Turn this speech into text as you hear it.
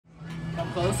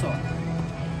Come closer.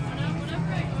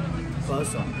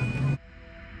 Closer.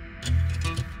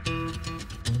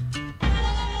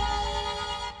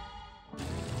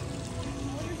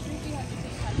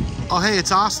 Oh, hey,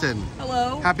 it's Austin.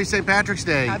 Hello. Happy St. Patrick's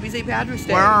Day. Happy St. Patrick's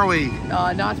Day. Where are we?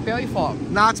 Knott's Berry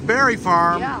Farm. Knott's Berry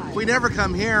Farm? Yeah. We never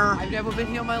come here. I've never been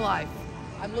here in my life.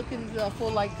 I'm looking for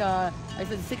like, I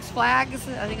said 6 flags.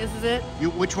 I think this is it.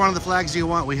 Which one of the flags do you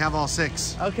want? We have all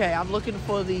 6. Okay, I'm looking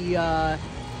for the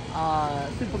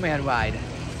Superman ride.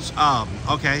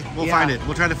 Okay, we'll find it.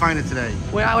 We'll try to find it today.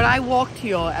 When I walked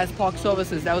here as Park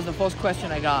Services, that was the first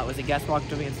question I got. Was a guest walked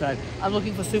to me and said, "I'm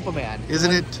looking for Superman."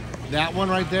 Isn't it that one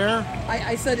right there?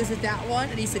 I said, "Is it that one?"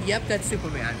 And he said, "Yep, that's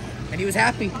Superman." And he was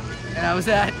happy, and I was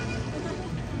that.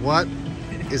 What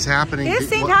is happening? It's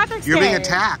St. Patrick's Day. You're being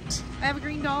attacked. I have a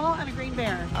green doll and a green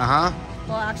bear. Uh-huh.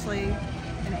 Well, actually,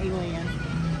 an alien.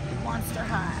 Monster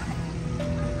High.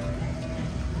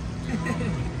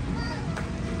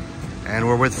 And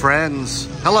we're with friends.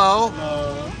 Hello.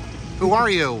 Hello. Who are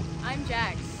you? I'm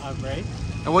Jax. I'm Ray.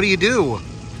 And what do you do?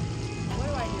 What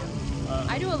do I do?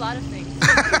 I do a lot of things.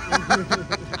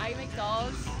 I make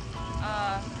dolls.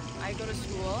 I go to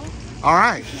school. All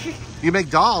right. You make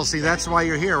dolls. See, that's why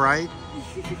you're here, right?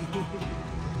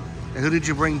 And who did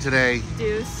you bring today?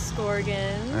 Deuce,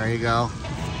 Scorgan. There you go.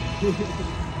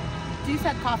 Deuce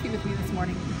had coffee with me this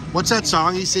morning. What's that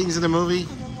song he sings in the movie?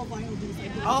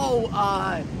 Oh,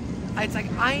 it's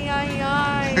like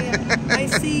I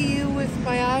see you with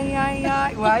my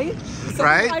eye, right? So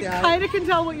Right? I kind of can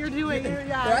tell what you're doing.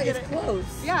 Yeah, Right, it's close.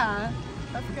 Yeah,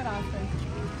 that's a good Austin.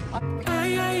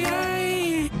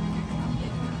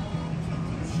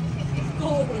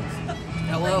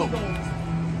 Hello.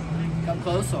 Come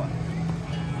closer.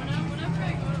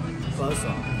 Closer.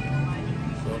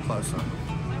 A little closer.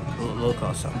 A little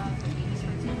closer.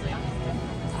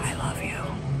 I love you.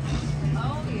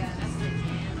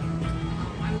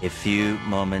 A few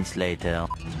moments later.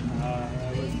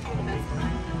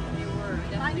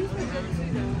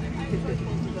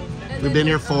 We've been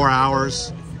here 4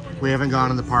 hours. We haven't gone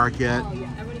in the park yet.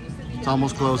 It's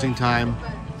almost closing time.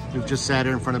 We've just sat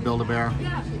here in front of Build-A-Bear.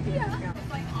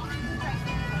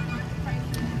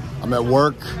 I'm at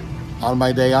work on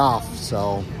my day off,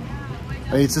 so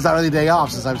I mean, it's not really a day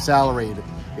off since I'm salaried.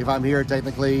 If I'm here,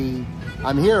 technically,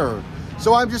 I'm here.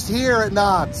 So I'm just here at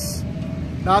Knott's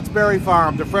Berry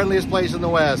Farm, the friendliest place in the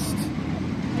West.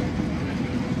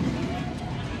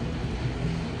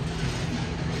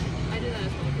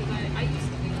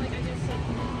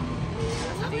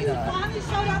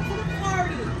 Showed up to the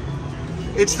party.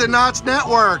 It's the Knott's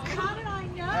Network. How did I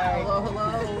know? Hello,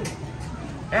 hello.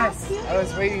 Yes, I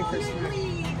was waiting for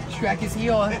Shrek is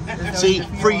here. See,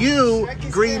 for you,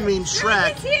 green means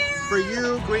Shrek. For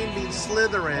you, green means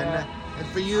Slytherin. And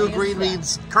for you, green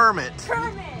means Kermit.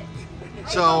 Kermit.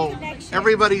 So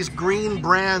everybody's green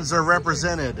brands are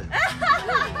represented.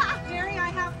 Mary, I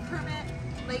have Kermit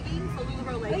leggings, the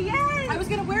LuLaRoe leggings. Yes. I was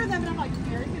going to wear them, and I'm like,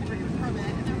 Mary's going to wear Kermit.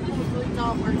 And then I was really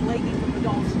dumb wearing leggings with the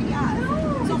dolls she has.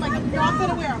 No, so I'm like, I'm not going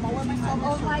to wear them. I'll wear my summer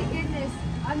shirt. Oh my goodness.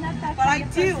 I'm not that But I kind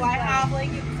of do. person, I though. have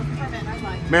leggings with Kermit. And I'm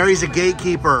like, Mary's a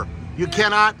gatekeeper. You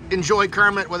cannot enjoy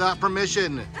Kermit without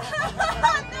permission. no.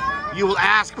 You will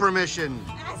ask permission.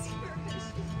 Ask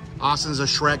permission. Austin's a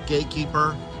Shrek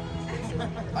gatekeeper.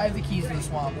 I have the keys to the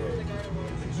swamp.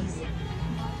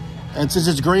 And since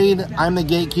it's green, I'm the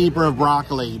gatekeeper of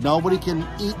broccoli. Nobody can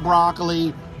eat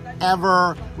broccoli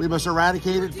ever. We must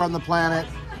eradicate it from the planet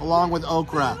along with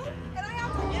okra. And I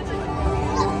have to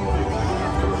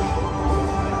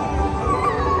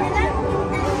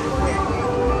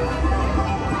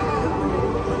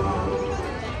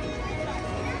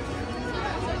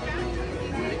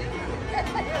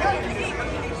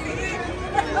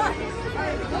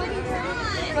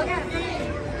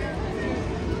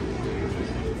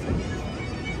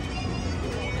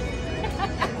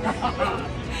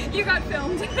You got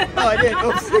filmed. Oh, I did.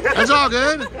 Oops. That's all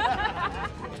good.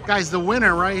 Guys, the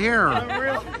winner right here.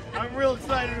 I'm real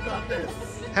excited about this.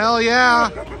 Hell yeah.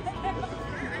 Oh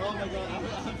my god,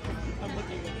 I'm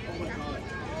looking at, oh my god.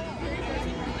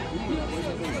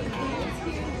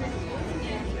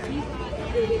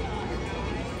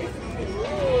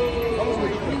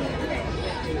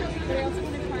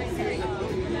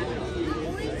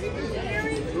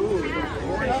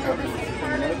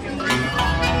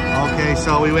 Okay,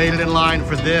 so we waited in line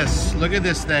for this. Look at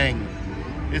this thing.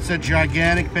 It's a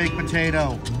gigantic baked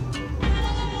potato.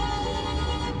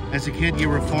 As a kid, you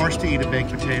were forced to eat a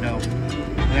baked potato.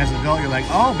 And as an adult, you're like,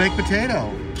 oh, baked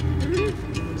potato.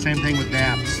 Same thing with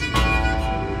naps.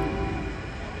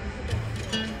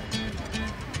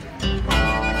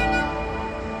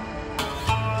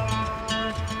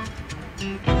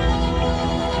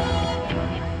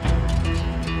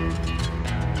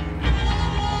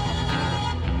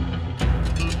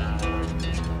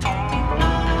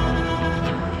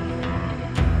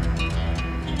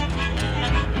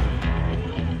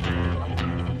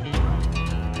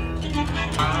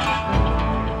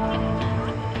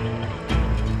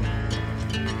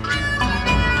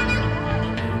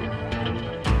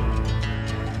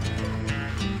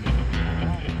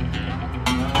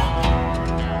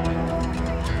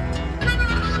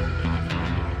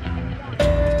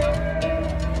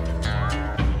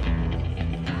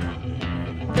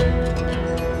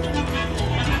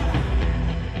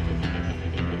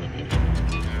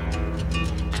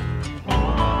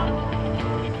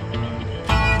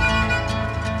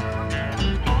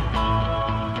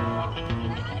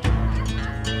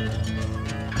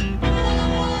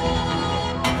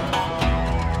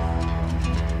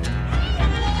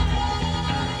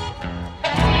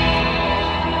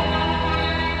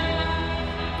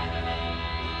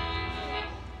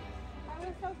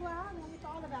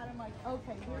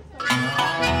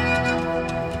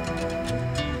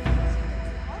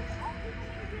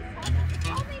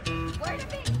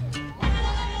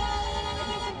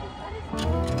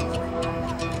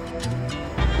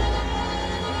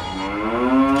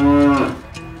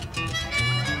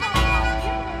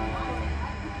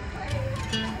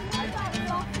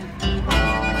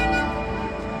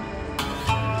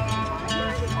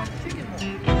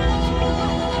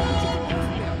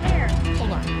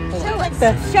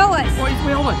 this. Show us. Wait,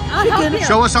 hold on. I'll help you.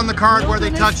 Show us on the card where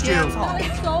they touched you. It's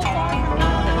so far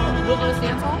from Wilderness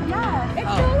Dance Hall? Yeah.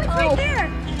 It's right there.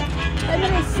 and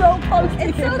it is so close.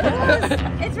 It's so close.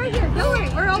 It's right here. Don't worry.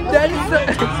 We're almost That there.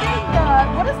 is the...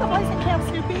 What is the place in Camp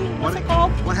Snoopy? What's it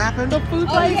called? What happened? The food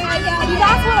Oh, place? yeah.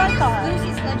 That's what I thought.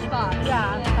 Lucy's lunchbox.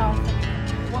 Yeah. How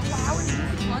would you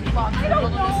use lunchbox I in don't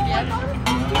Wilderness know.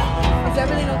 Dance? Is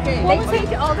everything okay? They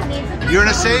changed all the names of the You're in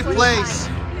a safe place.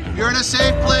 You're in a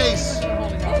safe place.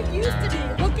 It used to be.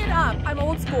 Look it up. I'm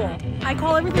old school. I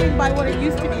call everything by what it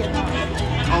used to be.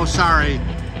 Oh, sorry.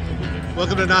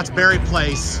 Welcome to Knott's Berry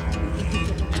Place.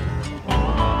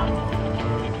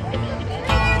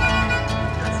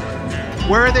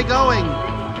 Where are they going?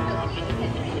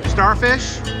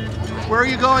 Starfish? Where are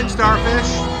you going, Starfish?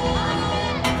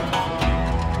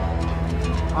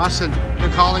 Austin, they're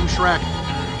calling Shrek.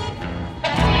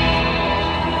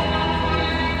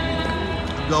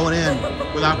 I'm going in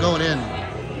without going in.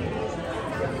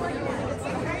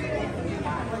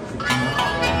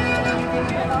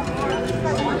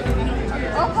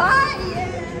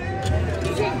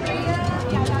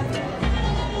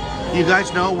 You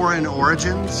guys know we're in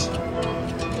Origins?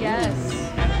 Yes.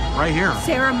 Right here.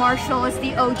 Sarah Marshall is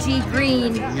the OG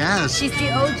green. Yes. She's the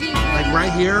OG green. Like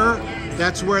right here,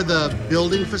 that's where the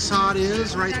building facade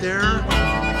is, right there.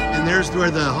 And there's where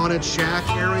the haunted shack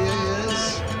area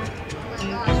is.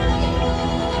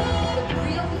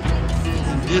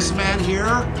 And this man here,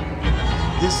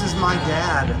 this is my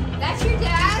dad. That's your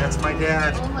dad? That's my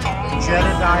dad. Oh my goodness.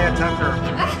 Jedediah Tucker.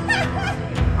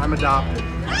 I'm adopted.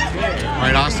 All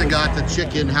right, Austin got the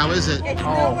chicken. How is it?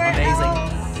 Oh, amazing.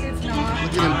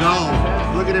 Look at him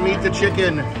go. Look at him eat the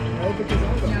chicken.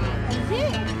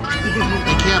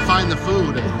 They can't find the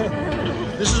food.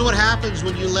 This is what happens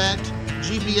when you let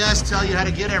GPS tell you how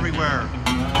to get everywhere.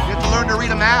 You have to learn to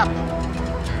read a map.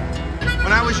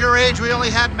 When I was your age, we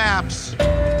only had maps,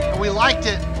 and we liked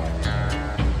it.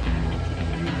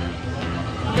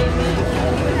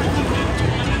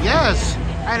 Yes,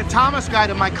 I had a Thomas guide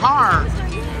in my car.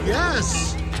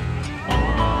 Yes.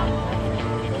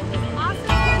 Austin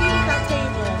can use that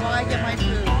table while I get my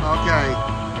food. Okay.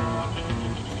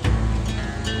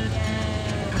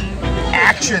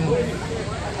 Action.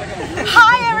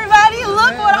 Hi, everybody.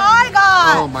 Look what I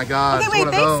got. Oh my God. Okay, it's wait. one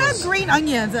of They those. said green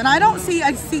onions, and I don't see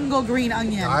a single green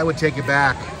onion. I would take it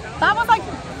back. That was like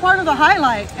part of the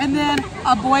highlight. And then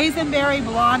a boysenberry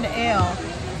blonde ale.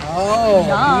 Oh,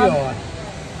 Yum.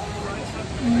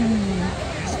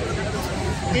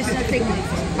 There's nothing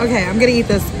like Okay, I'm gonna eat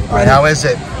this. All right, how is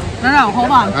it? No,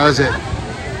 hold on. How is it?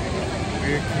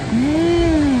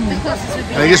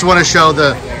 I just want to show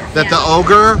that the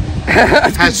ogre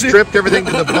has stripped everything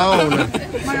to the bone.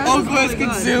 Ogre is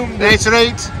consumed. That's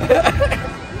right.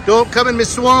 Don't come in my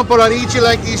swamp or I'll eat you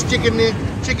like these chicken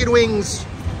wings.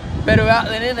 Better out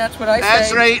than in, that's what I say.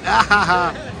 That's right.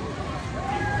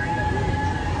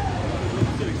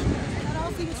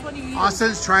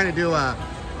 Austin's trying to do a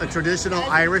traditional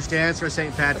Irish dance for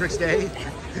St. Patrick's Day.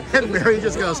 And Mary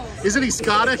just goes, isn't he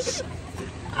Scottish?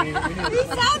 He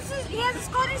has a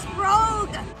Scottish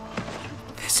brogue.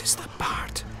 This is the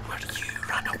part where you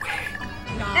run away.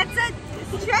 That's a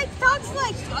Shrek talks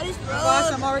like Scottish Gosh,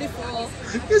 brogue. I'm already full.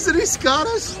 Isn't he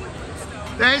Scottish?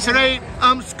 That's right,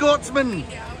 I'm Scotsman.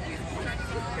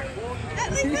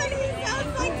 At least what he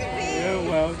sounds like to me. You're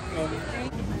welcome.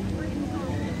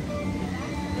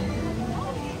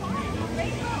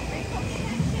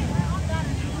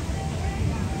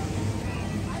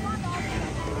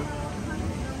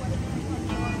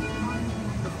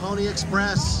 The Pony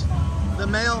Express. The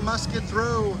mail must get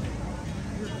through.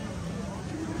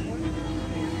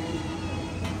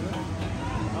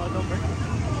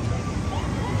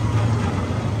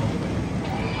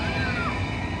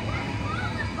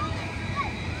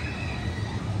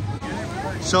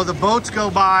 So the boats go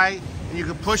by, and you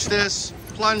can push this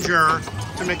plunger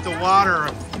to make the water.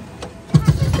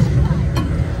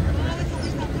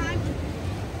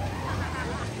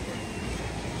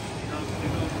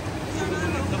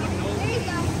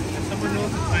 Someone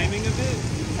knows the timing of it?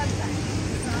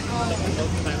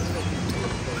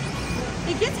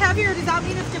 It gets heavier. Does that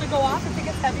mean it's gonna go off if it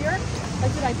gets heavier?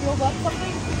 Like, did I build up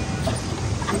something?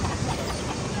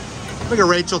 Look at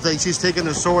Rachel thinks she's taking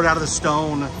the sword out of the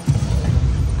stone.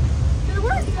 Did it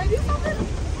work? Did I do something?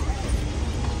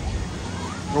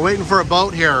 We're waiting for a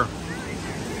boat here.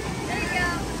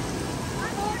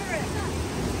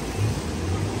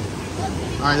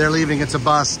 All right, they're leaving. It's a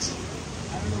bust.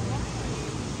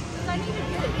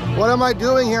 What am I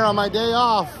doing here on my day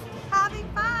off? Having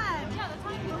fun.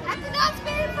 That's a Knott's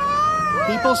Berry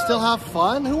Farm. People still have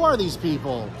fun? Who are these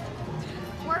people?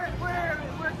 We're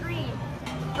green.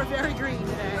 We're very green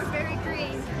today. We're very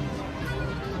green.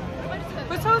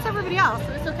 But so is everybody else,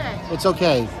 so it's okay. It's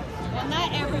okay. Well,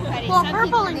 not everybody. Well, Some purple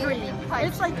people and green. need to be punched.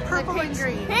 It's like purple and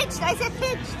green. Pitched. I said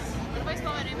pitched. What if I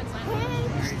spell my name and sign?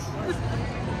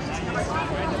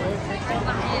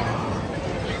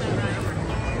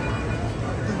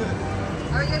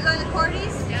 Are we gonna go to the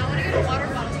Cordy's? Yeah, I want to get a water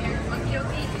fountain here. Okie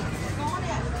dokie.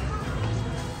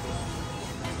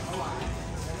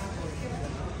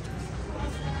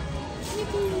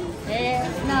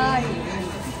 It's nice.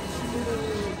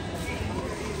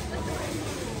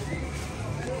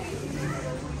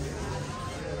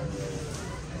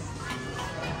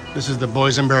 This is the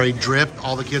boysenberry drip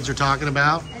all the kids are talking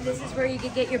about. And this is where you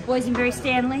could get your boysenberry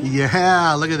Stanley.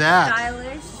 Yeah, look at that.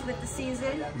 Stylish with the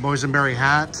season. Boysenberry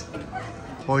hat.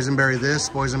 Boysenberry this,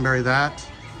 boysenberry that.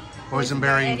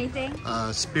 Boysenberry anything.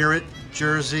 Spirit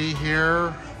jersey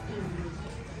here.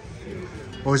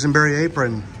 Boysenberry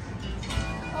apron.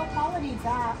 Oh, Paula needs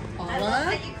that. I love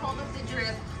that you called it the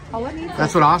drip. Paula needs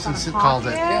That's that. what Austin called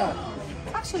it. Yeah.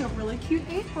 It's actually a really cute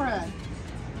apron.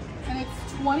 And it's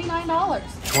 $29. $29.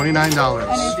 And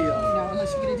it's,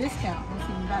 unless you get a discount, it's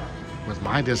even better. With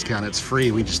my discount, it's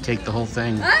free. We just take the whole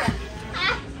thing.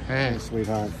 Hey,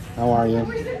 sweetheart. How are you?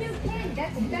 Where's the new pen?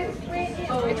 That's brand new.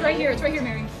 Oh, it's right here. It's right here,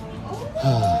 Mary.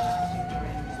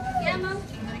 Yeah, Mom.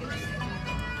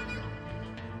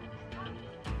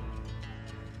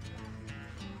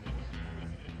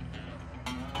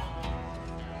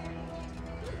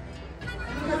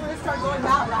 We're going to start going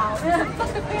that route.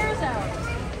 Took the bears out.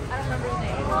 I don't remember his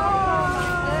name.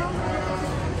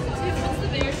 What's the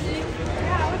bear thing?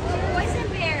 Boysen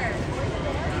Bear.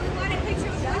 You want a picture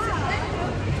of Boysen Bear?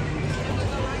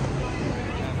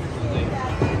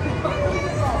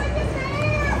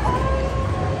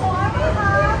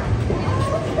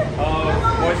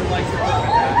 Boysen likes the perfect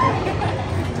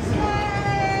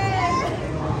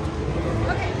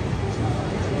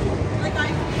Like I...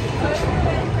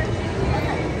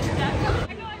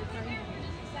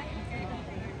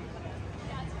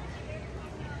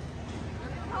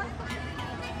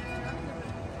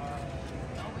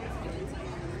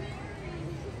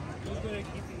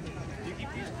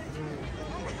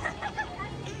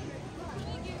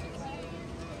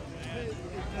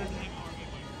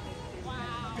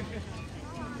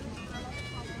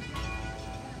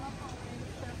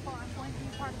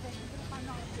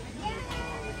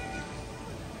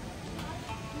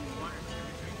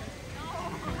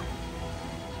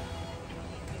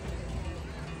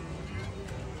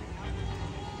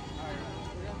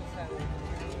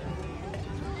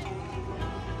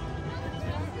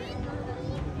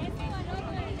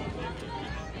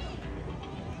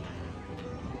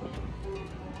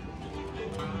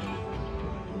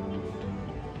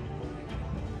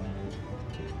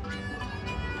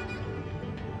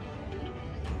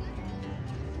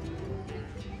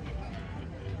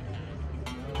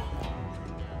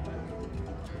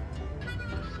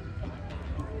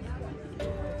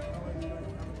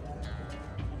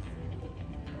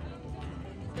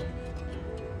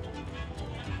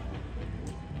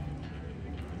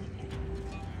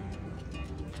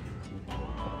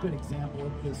 good example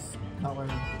of this color.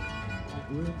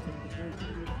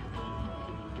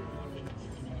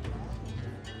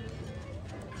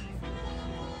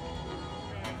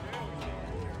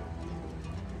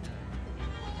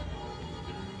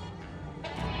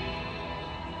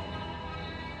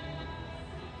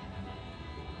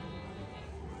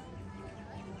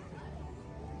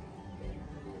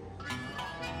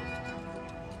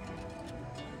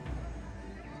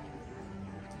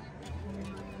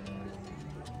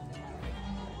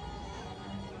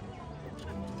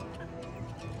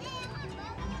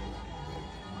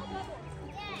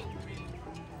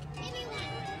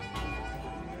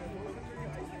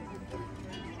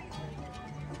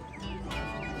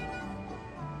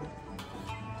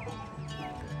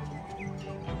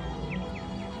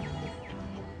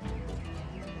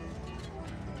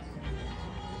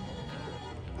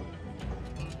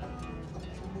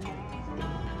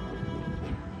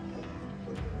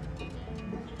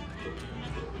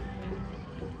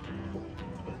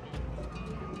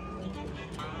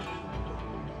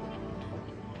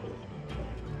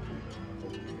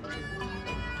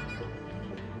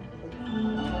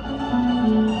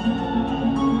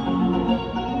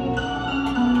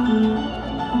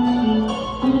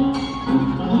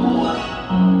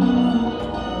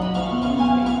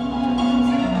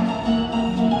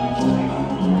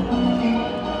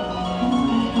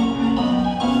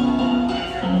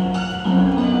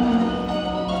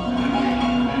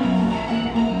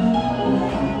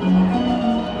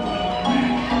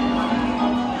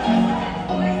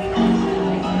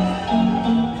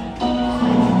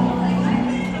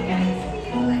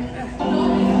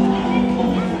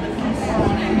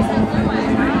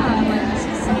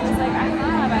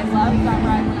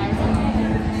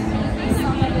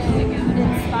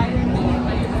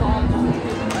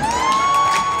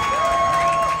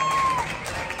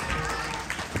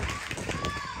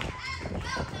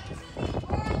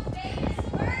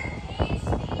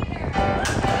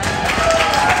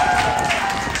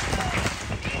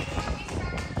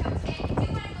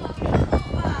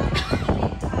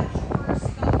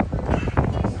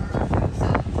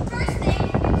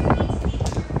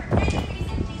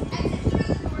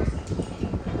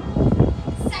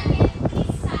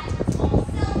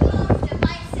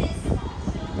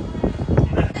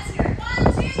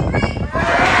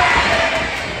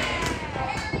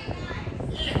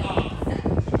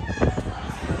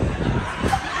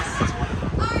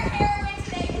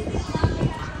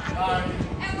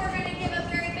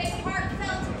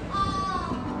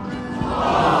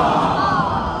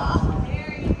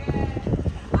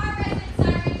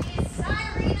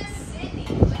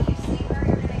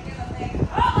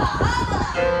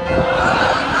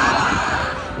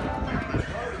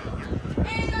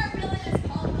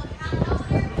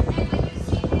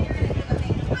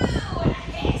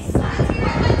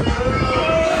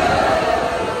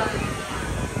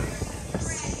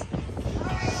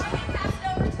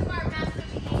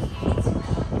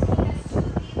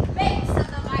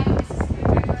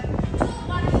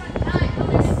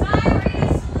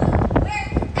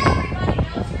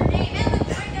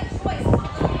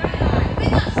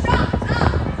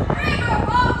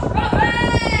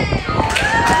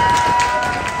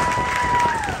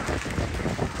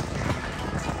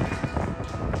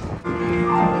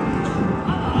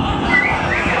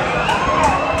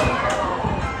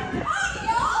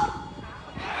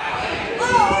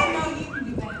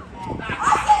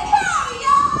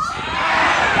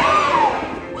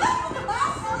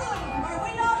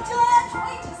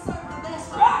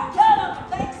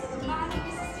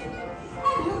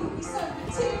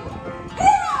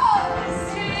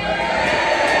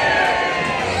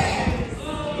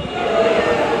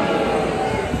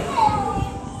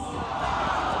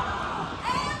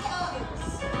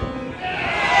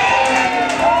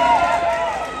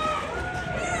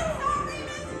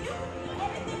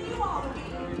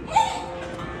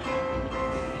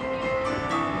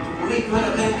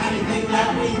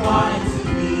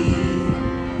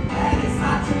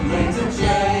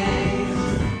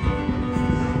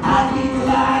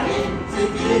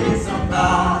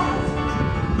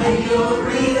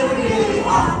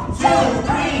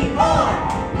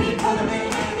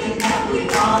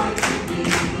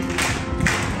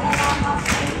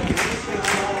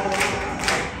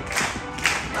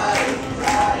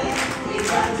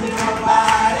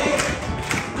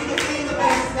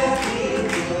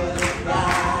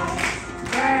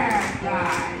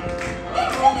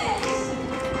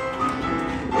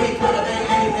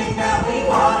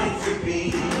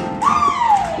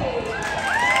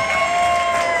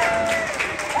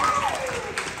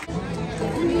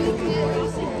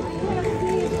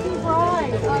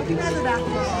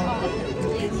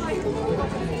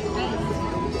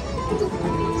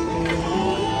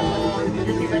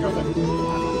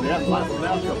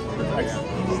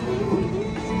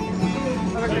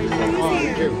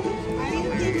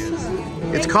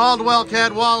 It's Caldwell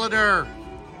Cadwallader.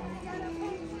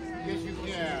 Yes, you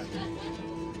can.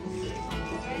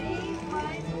 Ready? 1,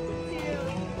 2.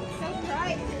 So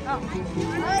bright. Oh,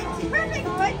 perfect.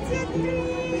 1, 2,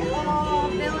 3. Oh,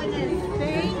 villainous.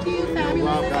 Thank you,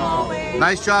 fabulous as always.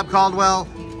 Nice job, Caldwell.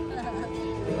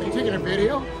 Are you taking a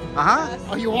video? Uh-huh.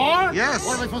 Oh, you are? Yes.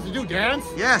 What am I supposed to do, dance?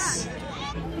 Yes.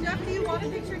 Jeff, do you want a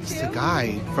picture too? It's the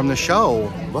guy from the show.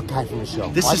 What guy from the show?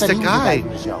 This Oh, I is thought the he was guy.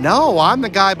 from the show. No, I'm the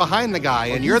guy behind the guy,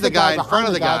 and you're He's the guy in front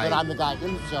of the behind guy. But I'm the guy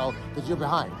in the show that you're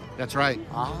behind. That's right.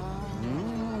 Ah.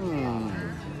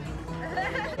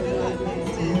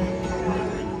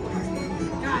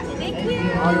 Thank you.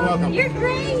 Oh, you're welcome. You're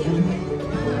great.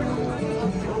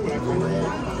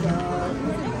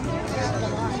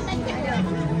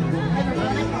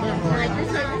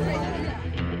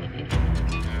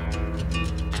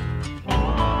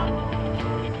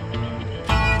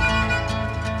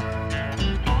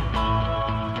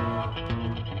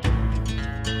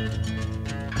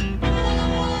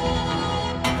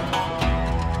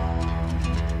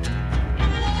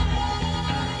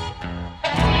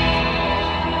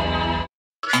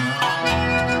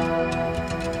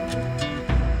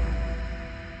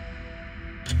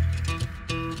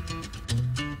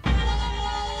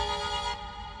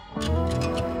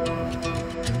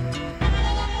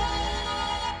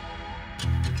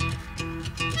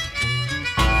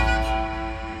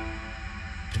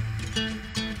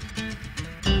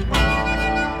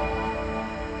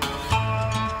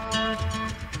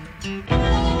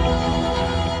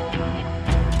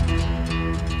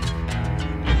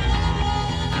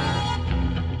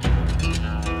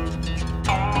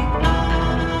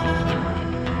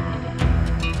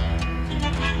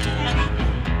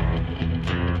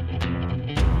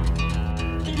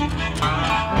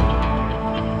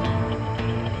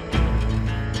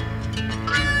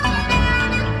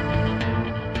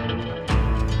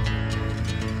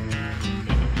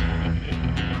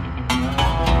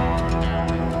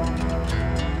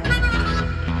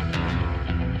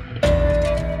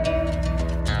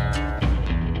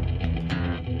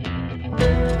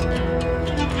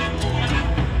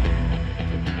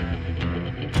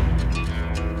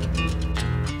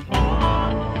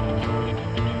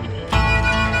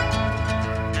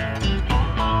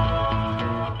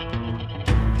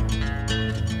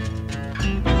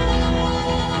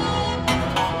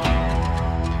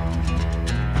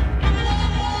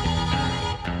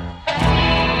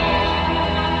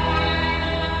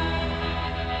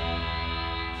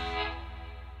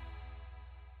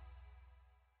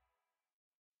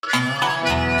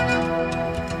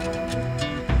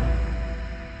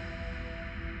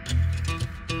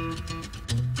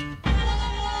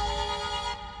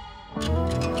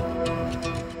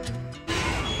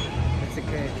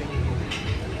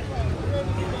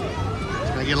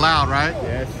 Make it loud, right?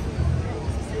 Yes.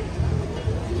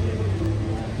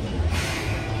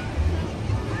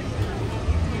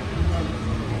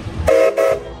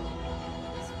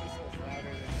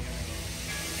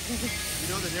 You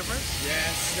know the difference?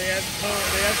 Yes, they have tone.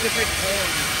 They have different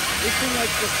tones. This thing like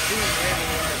just doing random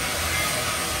work.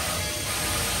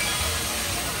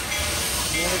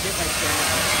 You want to get my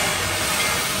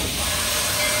channel?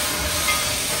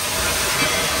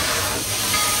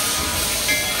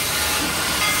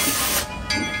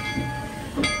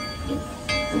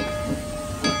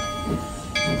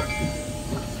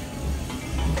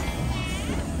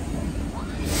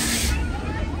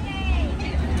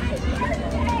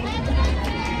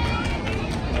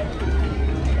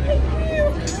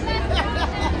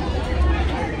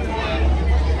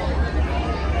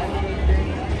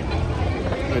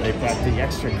 They brought the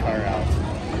extra car out.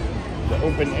 The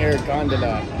open air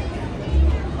gondola.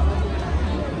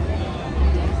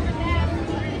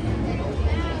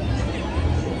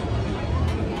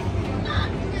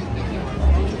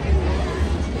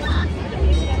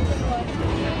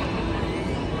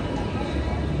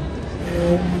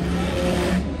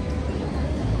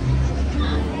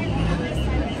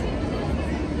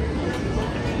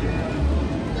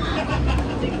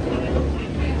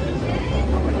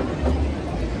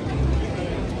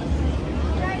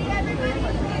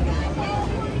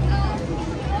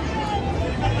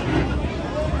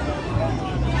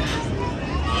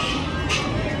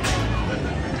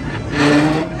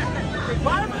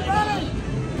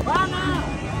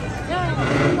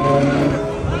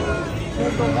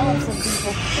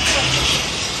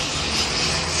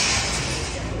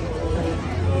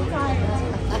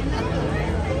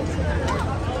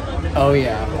 Oh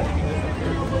yeah.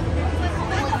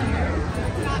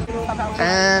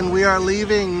 And And we are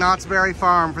leaving Knott's Berry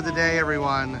Farm for the day,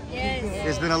 everyone. Yes.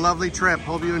 It's been a lovely trip.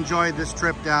 Hope you enjoyed this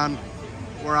trip down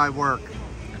where I work.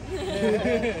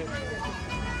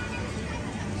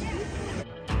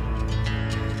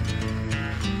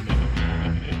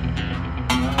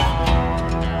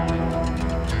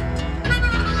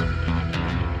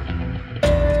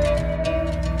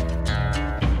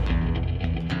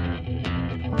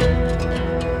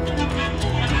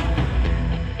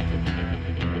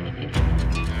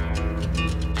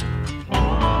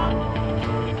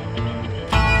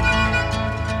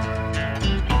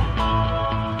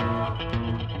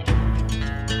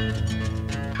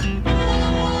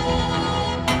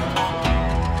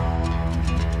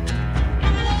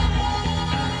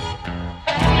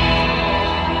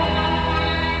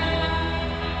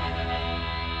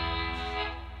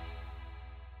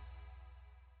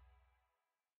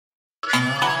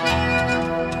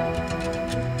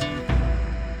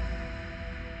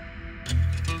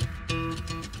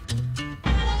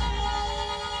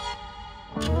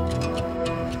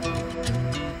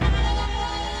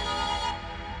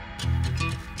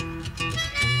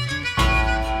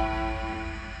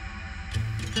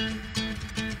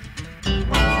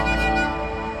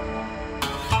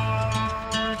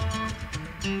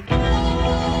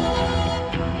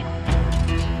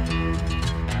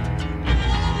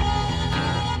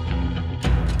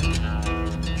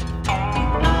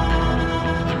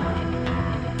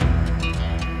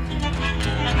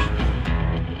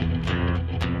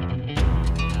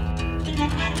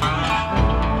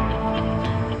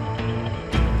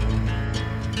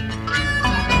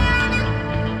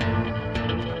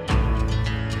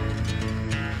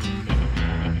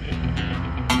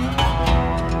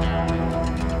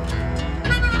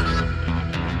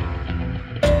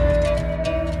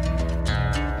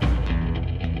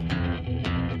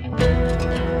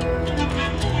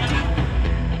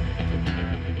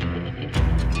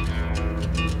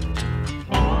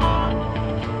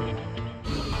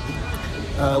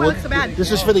 What's so bad?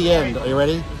 This is for the end. Are you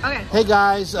ready? Okay. Hey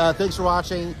guys, thanks for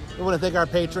watching. We want to thank our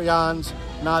Patreons,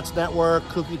 Knott's Network,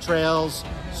 Kooky Trails,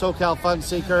 SoCal Fun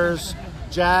Seekers,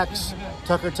 Jax,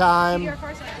 Tucker Time,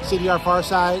 CDR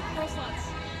Farsight.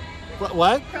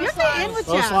 What? You have to end with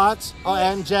Pro Jax. Slots. Oh,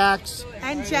 and Jax.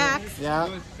 And Jax. Yeah.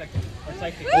 Woo!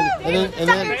 And then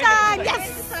Tucker time!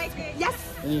 Yes!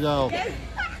 Yes! and you go.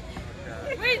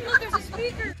 Wait, look, there's a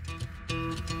speaker.